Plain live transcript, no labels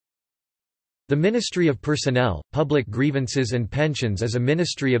The Ministry of Personnel, Public Grievances and Pensions is a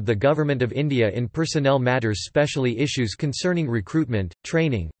ministry of the Government of India in personnel matters, specially issues concerning recruitment,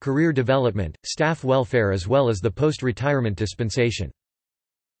 training, career development, staff welfare as well as the post-retirement dispensation.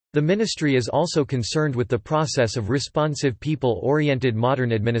 The ministry is also concerned with the process of responsive people-oriented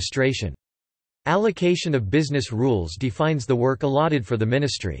modern administration. Allocation of business rules defines the work allotted for the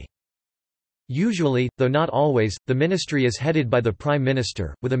ministry. Usually, though not always, the ministry is headed by the Prime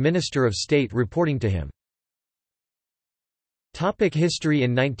Minister, with a Minister of State reporting to him. History.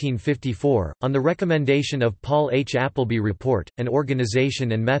 In 1954, on the recommendation of Paul H. Appleby Report, an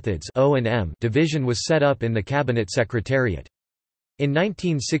Organization and Methods division was set up in the Cabinet Secretariat. In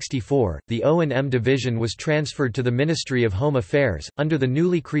 1964, the O&M division was transferred to the Ministry of Home Affairs, under the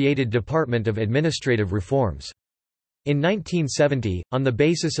newly created Department of Administrative Reforms. In 1970, on the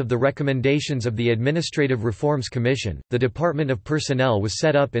basis of the recommendations of the Administrative Reforms Commission, the Department of Personnel was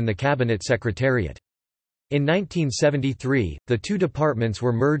set up in the Cabinet Secretariat. In 1973, the two departments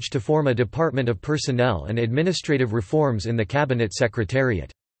were merged to form a Department of Personnel and Administrative Reforms in the Cabinet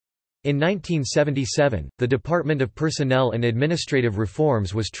Secretariat. In 1977, the Department of Personnel and Administrative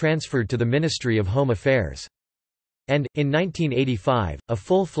Reforms was transferred to the Ministry of Home Affairs. And, in 1985, a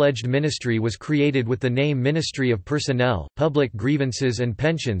full-fledged ministry was created with the name Ministry of Personnel, Public Grievances and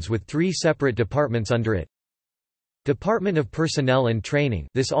Pensions, with three separate departments under it. Department of Personnel and Training.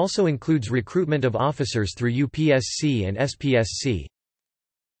 This also includes recruitment of officers through UPSC and SPSC.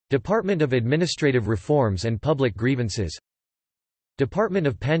 Department of Administrative Reforms and Public Grievances. Department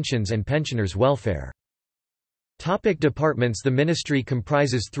of Pensions and Pensioners' Welfare. Departments. The ministry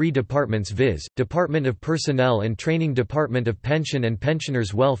comprises three departments, viz., Department of Personnel and Training, Department of Pension and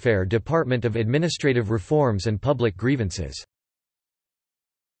Pensioners' Welfare, Department of Administrative Reforms and Public Grievances.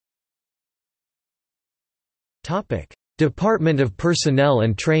 Department of Personnel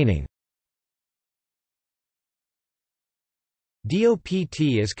and Training.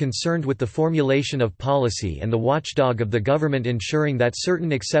 DOPT is concerned with the formulation of policy and the watchdog of the government, ensuring that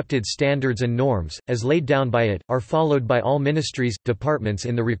certain accepted standards and norms, as laid down by it, are followed by all ministries, departments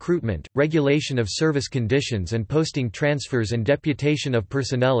in the recruitment, regulation of service conditions and posting, transfers and deputation of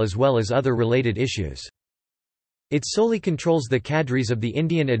personnel, as well as other related issues. It solely controls the cadres of the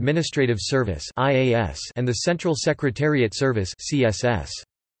Indian Administrative Service and the Central Secretariat Service CSS.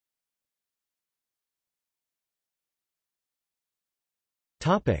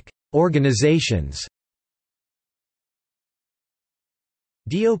 Organizations.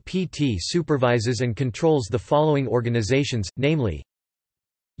 DOPT supervises and controls the following organizations, namely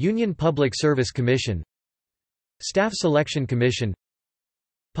Union Public Service Commission, Staff Selection Commission,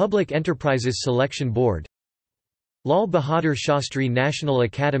 Public Enterprises Selection Board, Lal Bahadur Shastri National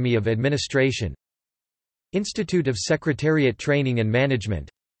Academy of Administration, Institute of Secretariat Training and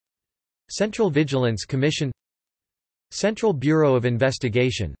Management, Central Vigilance Commission, Central Bureau of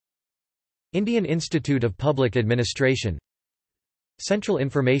Investigation, Indian Institute of Public Administration, Central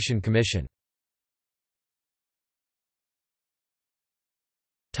Information Commission.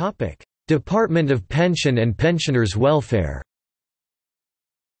 Department of Pension and Pensioners' Welfare.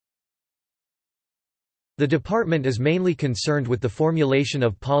 The department is mainly concerned with the formulation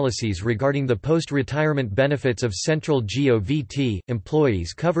of policies regarding the post-retirement benefits of central GOVT,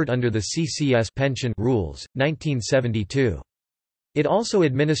 employees covered under the CCS pension rules, 1972. It also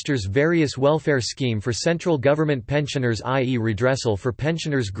administers various welfare scheme for central government pensioners, i.e. redressal for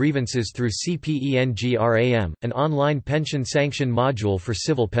pensioners' grievances through CPENGRAM, an online pension sanction module for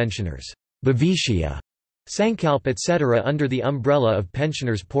civil pensioners, Bhavishya, Sankalp etc. under the umbrella of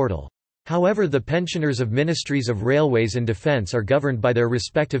Pensioners Portal. However, the pensioners of Ministries of Railways and Defence are governed by their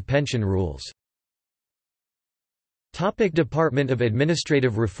respective pension rules. Department of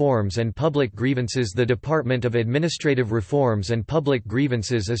Administrative Reforms and Public Grievances. The Department of Administrative Reforms and Public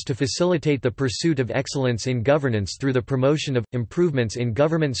Grievances is to facilitate the pursuit of excellence in governance through the promotion of, improvements in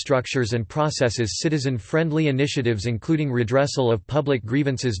government structures and processes, citizen-friendly initiatives including redressal of public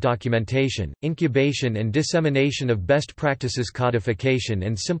grievances, documentation, incubation and dissemination of best practices, codification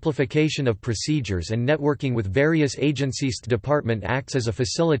and simplification of procedures, and networking with various agencies. The department acts as a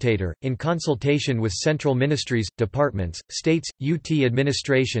facilitator, in consultation with central ministries, departments, states, UT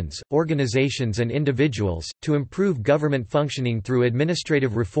administrations, organizations and individuals, to improve government functioning through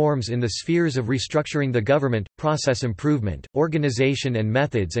administrative reforms in the spheres of restructuring the government, process improvement, organization and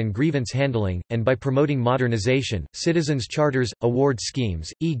methods and grievance handling, and by promoting modernization, citizens' charters, award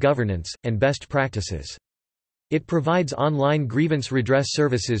schemes, e-governance, and best practices. It provides online grievance redress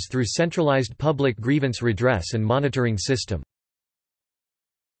services through centralized public grievance redress and monitoring system.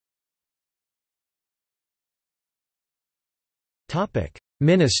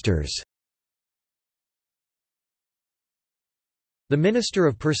 Ministers. The Minister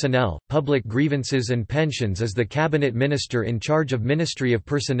of Personnel, Public Grievances and Pensions is the cabinet minister in charge of Ministry of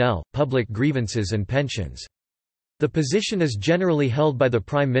Personnel, Public Grievances and Pensions. The position is generally held by the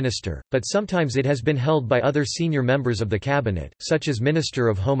Prime Minister, but sometimes it has been held by other senior members of the cabinet, such as Minister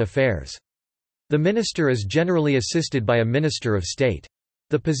of Home Affairs. The minister is generally assisted by a Minister of State.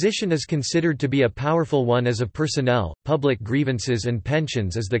 The position is considered to be a powerful one as of Personnel, Public Grievances and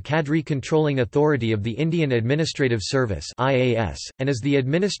Pensions is the cadre controlling authority of the Indian Administrative Service (IAS), and is the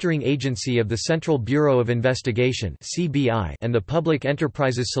administering agency of the Central Bureau of Investigation (CBI) and the Public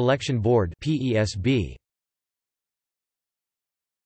Enterprises Selection Board (PESB).